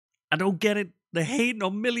I don't get it. They're hating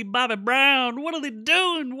on Millie Bobby Brown. What are they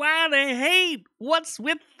doing? Why they hate? What's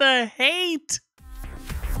with the hate?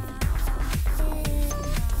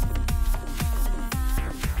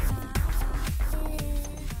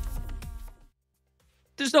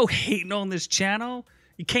 There's no hating on this channel.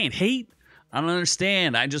 You can't hate. I don't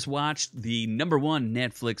understand. I just watched the #1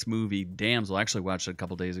 Netflix movie, Damsel. I actually watched it a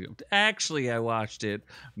couple days ago. Actually, I watched it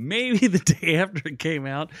maybe the day after it came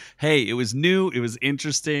out. Hey, it was new. It was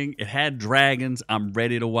interesting. It had dragons. I'm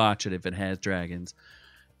ready to watch it if it has dragons.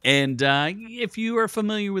 And if you are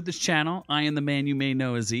familiar with this channel, I am the man you may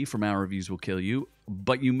know as Z from Our Reviews Will Kill You.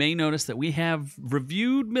 But you may notice that we have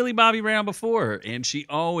reviewed Millie Bobby Brown before, and she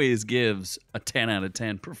always gives a 10 out of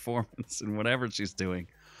 10 performance in whatever she's doing.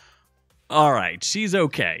 All right, she's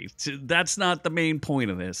okay. That's not the main point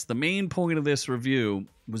of this. The main point of this review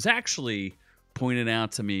was actually pointed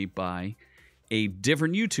out to me by a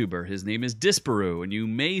different YouTuber. His name is Disparu, and you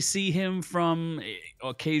may see him from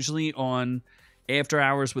occasionally on After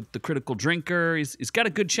Hours with the Critical Drinker. He's got a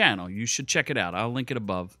good channel. You should check it out. I'll link it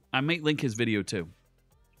above. I might link his video too.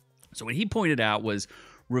 So what he pointed out was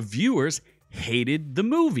reviewers hated the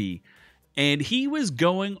movie. And he was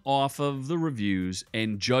going off of the reviews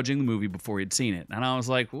and judging the movie before he'd seen it. And I was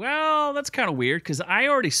like, well, that's kind of weird because I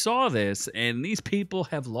already saw this and these people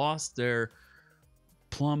have lost their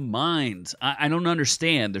plumb minds. I don't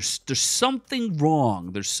understand. There's something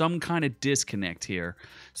wrong. There's some kind of disconnect here.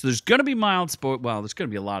 So there's going to be mild spoil. Well, there's going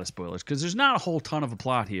to be a lot of spoilers because there's not a whole ton of a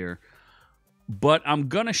plot here. But I'm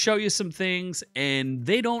going to show you some things, and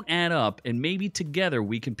they don't add up, and maybe together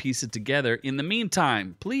we can piece it together. In the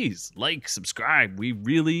meantime, please like, subscribe. We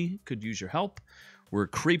really could use your help. We're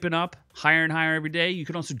creeping up higher and higher every day. You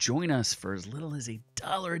can also join us for as little as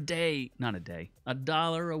 $1 a day. Not a day.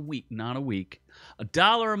 $1 a week, not a week.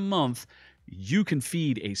 $1 a month. You can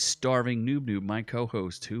feed a starving noob, my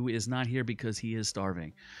co-host, who is not here because he is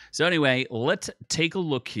starving. So anyway, let's take a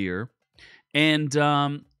look here. And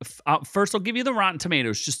first, I'll give you the Rotten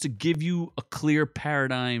Tomatoes just to give you a clear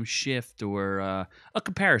paradigm shift or a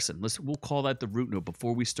comparison. We'll call that the root note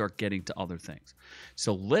before we start getting to other things.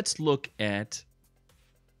 So let's look at,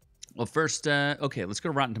 well, first, okay, let's go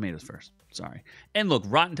to Rotten Tomatoes first. Sorry. And look,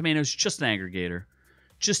 Rotten Tomatoes is just an aggregator,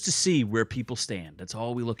 just to see where people stand. That's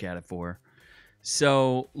all we look at it for.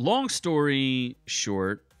 So long story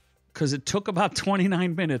short, because it took about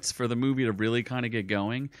 29 minutes for the movie to really kind of get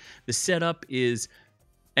going. The setup is,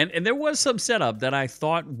 and there was some setup that I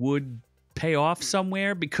thought would pay off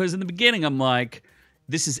somewhere, because in the beginning I'm like,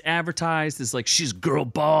 this is advertised as like, she's girl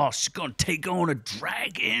boss, she's gonna take on a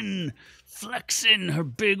dragon, flexing her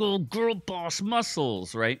big old girl boss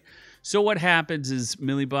muscles, right? So what happens is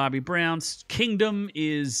Millie Bobby Brown's kingdom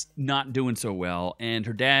is not doing so well, and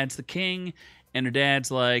her dad's the king, and her dad's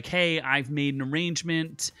like, hey, I've made an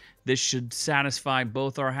arrangement. This should satisfy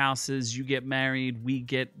both our houses. You get married, we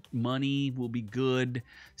get money, we'll be good.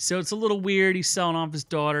 So it's a little weird. He's selling off his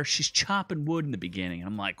daughter. She's chopping wood in the beginning. And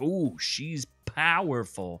I'm like, ooh, she's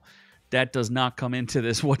powerful. That does not come into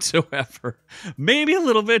this whatsoever. Maybe a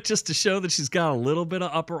little bit just to show that she's got a little bit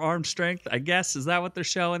of upper arm strength, I guess. Is that what they're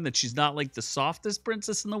showing? That she's not like the softest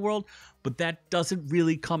princess in the world? But that doesn't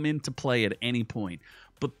really come into play at any point.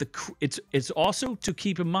 But it's also to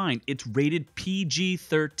keep in mind, it's rated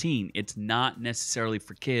PG-13. It's not necessarily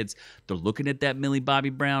for kids. They're looking at that Millie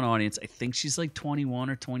Bobby Brown audience. I think she's like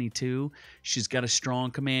 21 or 22. She's got a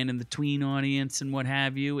strong command in the tween audience and what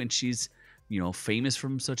have you. And she's, you know, famous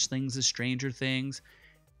from such things as Stranger Things.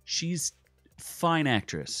 She's a fine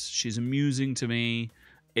actress. She's amusing to me.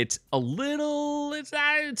 It's a little, it's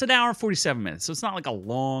an hour and 47 minutes. So it's not like a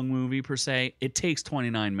long movie per se. It takes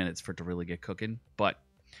 29 minutes for it to really get cooking.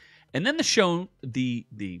 And then the show, the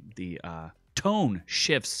tone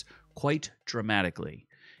shifts quite dramatically.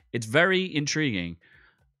 It's very intriguing.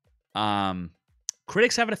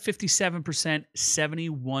 Critics have it at 57%,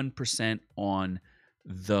 71% on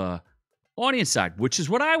the audience side, which is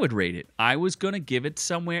what I would rate it. I was going to give it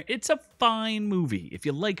somewhere. It's a fine movie. If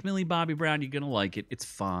you like Millie Bobby Brown, you're going to like it. It's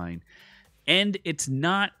fine. And it's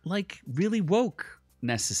not like really woke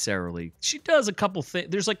necessarily. She does a couple things.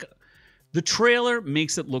 There's like, the trailer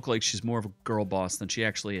makes it look like she's more of a girl boss than she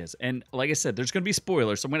actually is. And like I said, there's going to be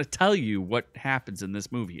spoilers. So I'm going to tell you what happens in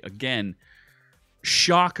this movie. Again,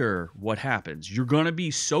 shocker what happens. You're going to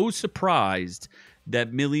be so surprised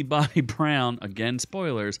that Millie Bobby Brown, again,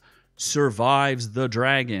 spoilers, survives the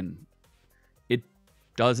dragon. It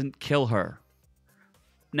doesn't kill her.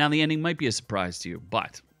 Now, the ending might be a surprise to you,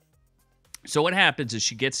 but... So what happens is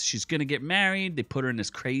she's going to get married. They put her in this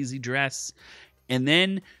crazy dress. And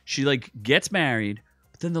then she, like, gets married.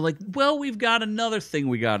 But then they're like, well, we've got another thing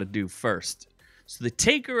we got to do first. So they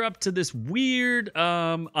take her up to this weird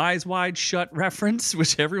Eyes Wide Shut reference,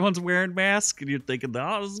 which everyone's wearing masks, and you're thinking,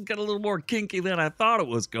 oh, this is getting a little more kinky than I thought it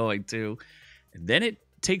was going to. And then it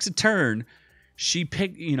takes a turn. He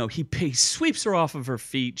sweeps her off of her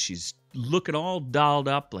feet. She's looking all dolled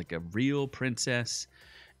up like a real princess,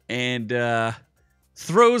 and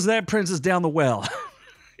throws that princess down the well.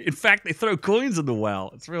 In fact, they throw coins in the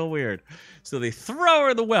well. It's real weird. So they throw her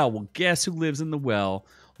in the well. Well, guess who lives in the well?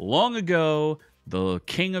 Long ago, the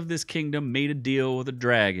king of this kingdom made a deal with a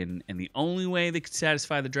dragon, and the only way they could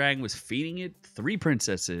satisfy the dragon was feeding it 3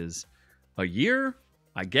 princesses a year,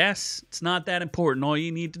 I guess. It's not that important. All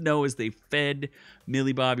you need to know is they fed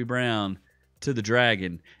Millie Bobby Brown to the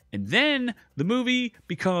dragon. And then the movie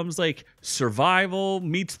becomes like Survival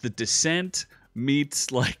meets The Descent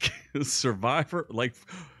meets like Survivor, like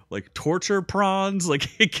torture prawns.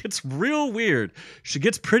 Like, it gets real weird. She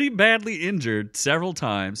gets pretty badly injured several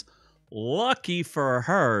times. Lucky for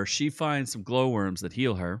her, she finds some glowworms that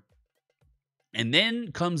heal her. And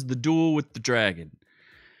then comes the duel with the dragon.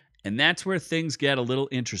 And that's where things get a little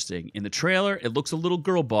interesting. In the trailer, it looks a little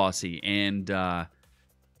girl bossy. And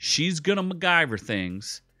she's going to MacGyver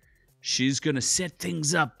things. She's going to set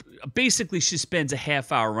things up. Basically, she spends a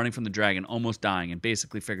half hour running from the dragon, almost dying, and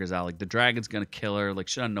basically figures out, like, the dragon's going to kill her. Like,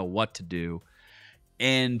 she doesn't know what to do.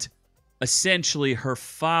 And essentially, her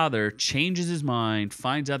father changes his mind,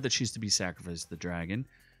 finds out that she's to be sacrificed to the dragon,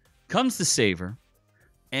 comes to save her,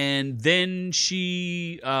 and then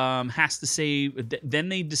she has to save... Then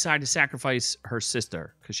they decide to sacrifice her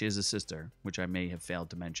sister, because she has a sister, which I may have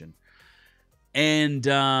failed to mention. And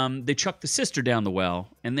they chuck the sister down the well,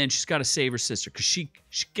 and then she's got to save her sister, because she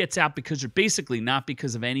gets out because, basically not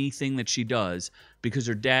because of anything that she does, because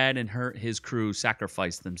her dad and his crew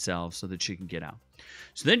sacrificed themselves so that she can get out.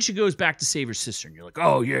 So then she goes back to save her sister, and you're like,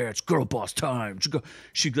 oh yeah, it's girl boss time.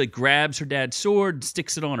 She like grabs her dad's sword and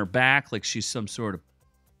sticks it on her back like she's some sort of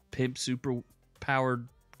pimp super powered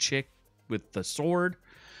chick with the sword.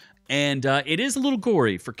 And it is a little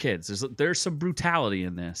gory for kids. There's some brutality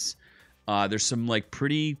in this. There's some like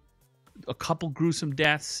a couple gruesome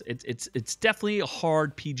deaths. It's definitely a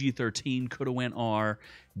hard PG-13. Could have went R.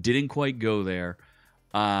 Didn't quite go there.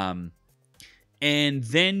 And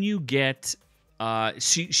then you get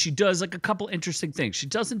she does like a couple interesting things. She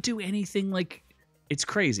doesn't do anything like it's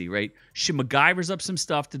crazy, right? She MacGyvers up some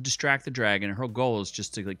stuff to distract the dragon. Her goal is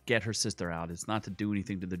just to like get her sister out. It's not to do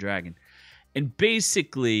anything to the dragon. And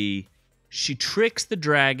basically, she tricks the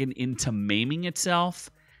dragon into maiming itself.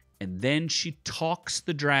 And then she talks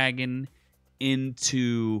the dragon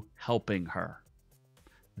into helping her.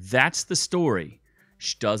 That's the story.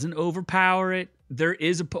 She doesn't overpower it.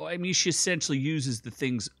 She essentially uses the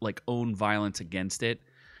thing's like own violence against it.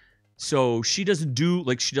 So she doesn't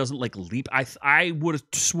leap. I would have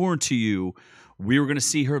sworn to you we were going to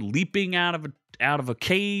see her leaping out of a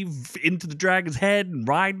cave into the dragon's head and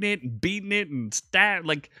riding it and beating it and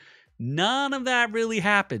none of that really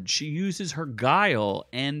happened. She uses her guile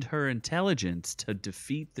and her intelligence to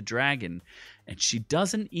defeat the dragon. And she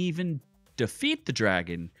doesn't even defeat the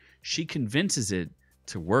dragon. She convinces it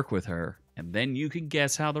to work with her. And then you can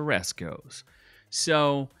guess how the rest goes.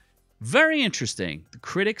 So, very interesting. The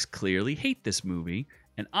critics clearly hate this movie.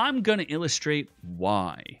 And I'm going to illustrate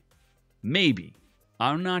why. Maybe.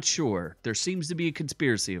 I'm not sure. There seems to be a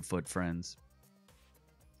conspiracy afoot, friends.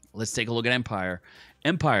 Let's take a look at Empire.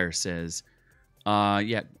 Empire says,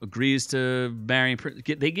 agrees to marry.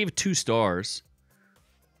 They gave it 2 stars.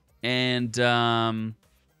 And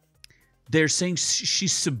they're saying she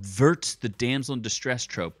subverts the damsel in distress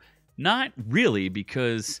trope. Not really,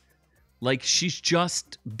 because like she's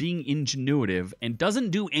just being ingenuitive and doesn't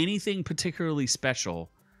do anything particularly special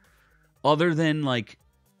other than like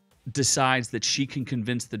decides that she can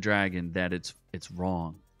convince the dragon that it's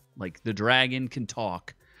wrong. Like the dragon can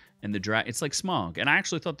talk. And it's like Smog. And I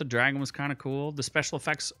actually thought the dragon was kind of cool. The special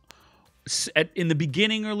effects in the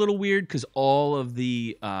beginning are a little weird because all of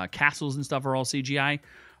the castles and stuff are all CGI.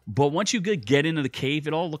 But once you get into the cave,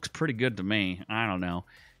 it all looks pretty good to me. I don't know.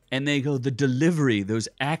 And they go, the delivery, those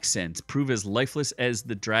accents prove as lifeless as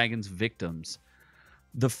the dragon's victims.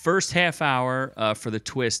 The first half hour for the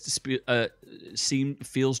twist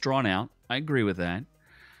feels drawn out. I agree with that.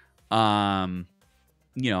 But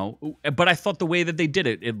I thought the way that they did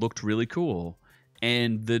it looked really cool.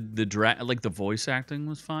 And the voice acting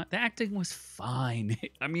was fine. The acting was fine.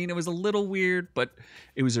 I mean, it was a little weird, but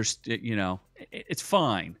it was it's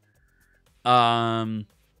fine.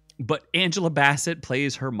 But Angela Bassett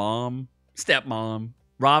plays her stepmom.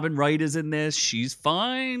 Robin Wright is in this. She's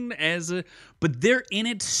fine but they're in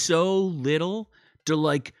it so little.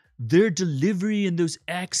 Their delivery and those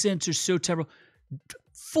accents are so terrible.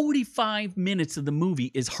 45 minutes of the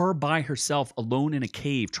movie is her by herself alone in a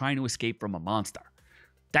cave trying to escape from a monster.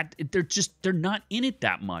 That they're not in it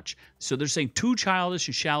that much. So they're saying too childish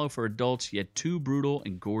and shallow for adults, yet too brutal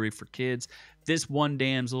and gory for kids. This one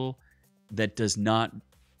damsel that does not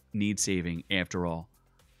need saving after all.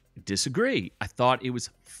 Disagree. I thought it was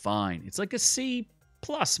fine. It's like a C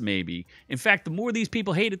plus maybe. In fact, the more these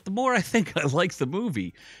people hate it, the more I think I like the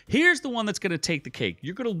movie. Here's the one that's going to take the cake.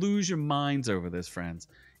 You're going to lose your minds over this, friends.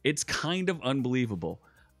 It's kind of unbelievable.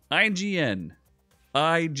 IGN.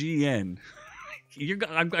 I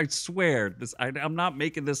swear, I'm not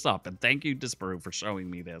making this up. And thank you, Disparu, for showing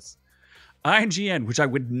me this. IGN, which I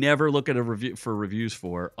would never look at a review for reviews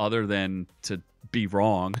for, other than to be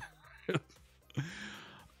wrong.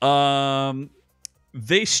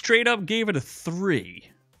 They straight up gave it a 3.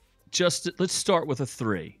 Let's start with a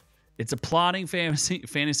 3. It's a plotting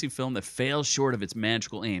fantasy film that fails short of its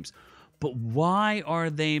magical aims. But why are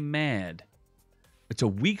they mad? It's a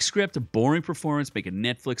weak script, a boring performance, make a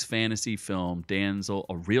Netflix fantasy film, Damsel,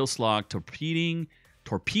 a real slog, torpedoing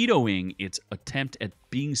its attempt at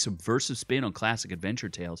being subversive spin on classic adventure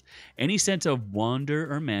tales. Any sense of wonder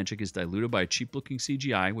or magic is diluted by a cheap-looking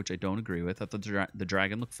CGI, which I don't agree with. I thought the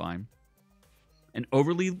dragon looked fine. And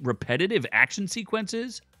overly repetitive action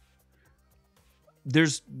sequences.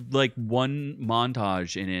 There's like one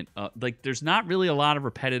montage in it. There's not really a lot of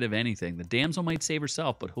repetitive anything. The damsel might save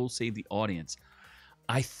herself, but who'll save the audience?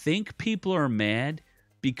 I think people are mad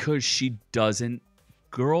because she doesn't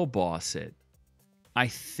girl boss it. I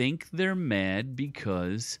think they're mad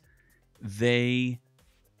because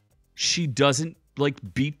she doesn't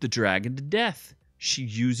beat the dragon to death. She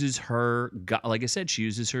uses her, like I said, she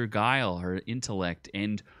uses her guile, her intellect,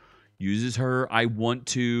 and uses her, I want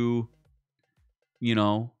to,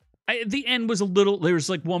 the end was a little, there was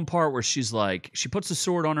one part where she puts the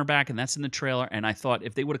sword on her back, and that's in the trailer, and I thought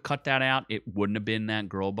if they would have cut that out, it wouldn't have been that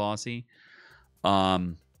girl bossy.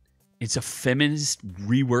 It's a feminist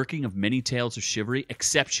reworking of many tales of chivalry,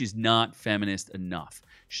 except she's not feminist enough.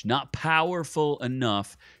 She's not powerful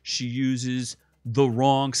enough. She uses the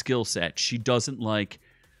wrong skill set. She doesn't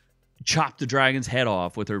chop the dragon's head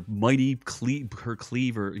off with her mighty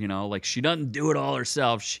cleaver, she doesn't do it all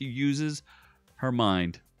herself. She uses her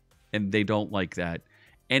mind, and they don't like that.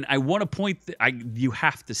 And I want to point, you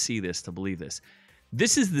have to see this to believe this.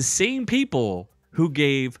 This is the same people who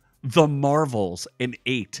gave The Marvels an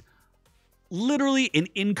 8. Literally an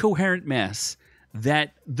incoherent mess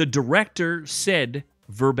that the director said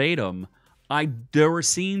verbatim, there were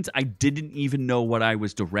scenes I didn't even know what I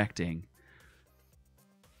was directing.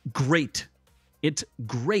 Great. It's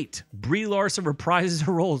great. Brie Larson reprises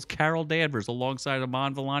her role as Carol Danvers alongside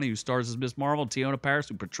Iman Vellani, who stars as Miss Marvel, and Tiona Paris,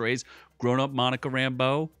 who portrays grown-up Monica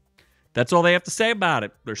Rambeau. That's all they have to say about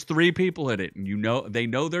it. There's 3 people in it, and they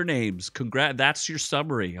know their names. Congrats. That's your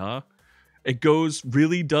summary, huh? It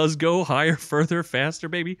really does go higher, further, faster,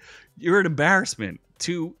 baby. You're an embarrassment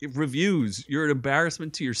to reviews. You're an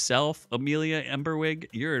embarrassment to yourself, Amelia Emberwig.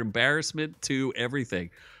 You're an embarrassment to everything.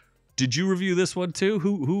 Did you review this one too?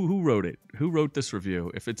 Who wrote it? Who wrote this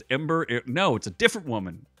review? If it's Ember, no, it's a different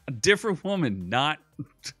woman. A different woman, not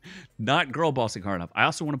girl bossing hard enough. I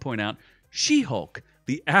also want to point out She-Hulk,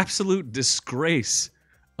 the absolute disgrace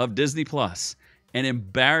of Disney Plus. An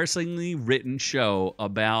embarrassingly written show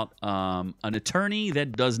about an attorney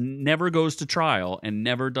that never goes to trial and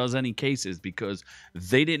never does any cases because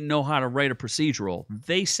they didn't know how to write a procedural.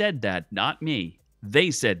 They said that, not me.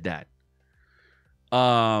 They said that.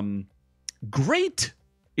 Great.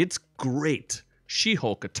 It's great.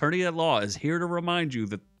 She-Hulk, Attorney at Law, is here to remind you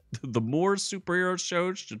that the more superhero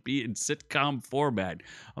shows should be in sitcom format.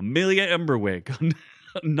 Amelia Emberwig,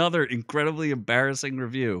 another incredibly embarrassing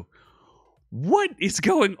review. What is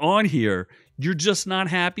going on here? You're just not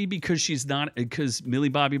happy because Millie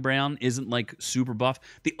Bobby Brown isn't super buff.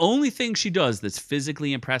 The only thing she does that's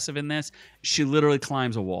physically impressive in this, she literally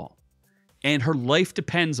climbs a wall. And her life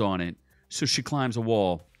depends on it. So she climbs a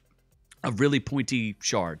wall of really pointy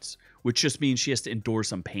shards, which just means she has to endure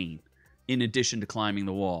some pain in addition to climbing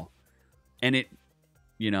the wall. And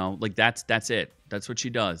that's it. That's what she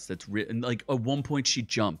does. At one point she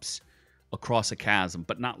jumps across a chasm,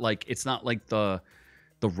 but it's not like the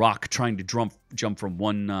Rock trying to jump from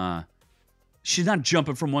one. She's not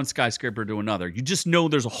jumping from one skyscraper to another. You just know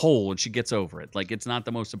there's a hole and she gets over it. It's not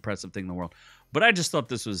the most impressive thing in the world. But I just thought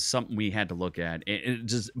this was something we had to look at. It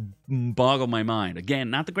just boggled my mind. Again,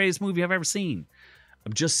 not the greatest movie I've ever seen.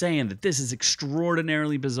 I'm just saying that this is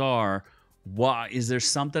extraordinarily bizarre. Why is there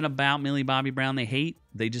something about Millie Bobby Brown they hate?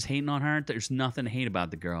 They just hating on her? There's nothing to hate about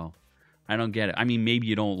the girl. I don't get it. I mean, maybe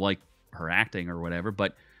you don't like her acting or whatever,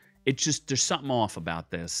 but It's just, there's something off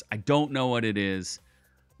about this. I don't know what it is,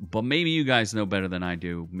 but maybe you guys know better than I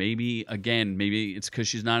do. Maybe, again, maybe it's because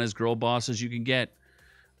she's not as girl boss as you can get.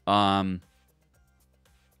 I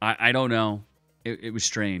don't know. It was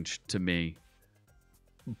strange to me.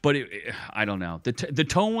 But I don't know. The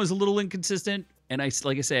tone was a little inconsistent. And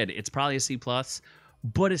like I said, it's probably a C+.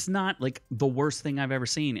 But it's not like the worst thing I've ever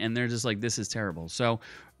seen. And they're just like, this is terrible. So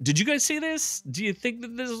did you guys see this? Do you think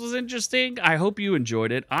that this was interesting? I hope you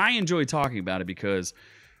enjoyed it. I enjoyed talking about it because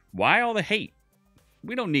why all the hate?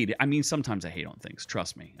 We don't need it. I mean, sometimes I hate on things.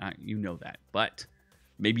 Trust me. You know that. But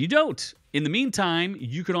maybe you don't. In the meantime,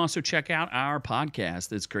 you can also check out our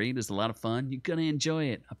podcast. It's great. It's a lot of fun. You're going to enjoy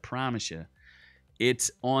it. I promise you. It's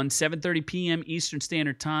on 7:30 p.m. Eastern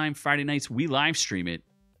Standard Time. Friday nights, we live stream it.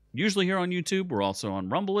 Usually here on YouTube. We're also on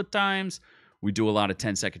Rumble at times. We do a lot of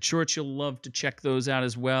 10-second shorts. You'll love to check those out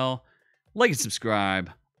as well. Like and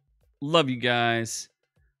subscribe. Love you guys.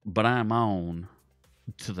 But I'm on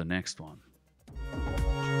to the next one.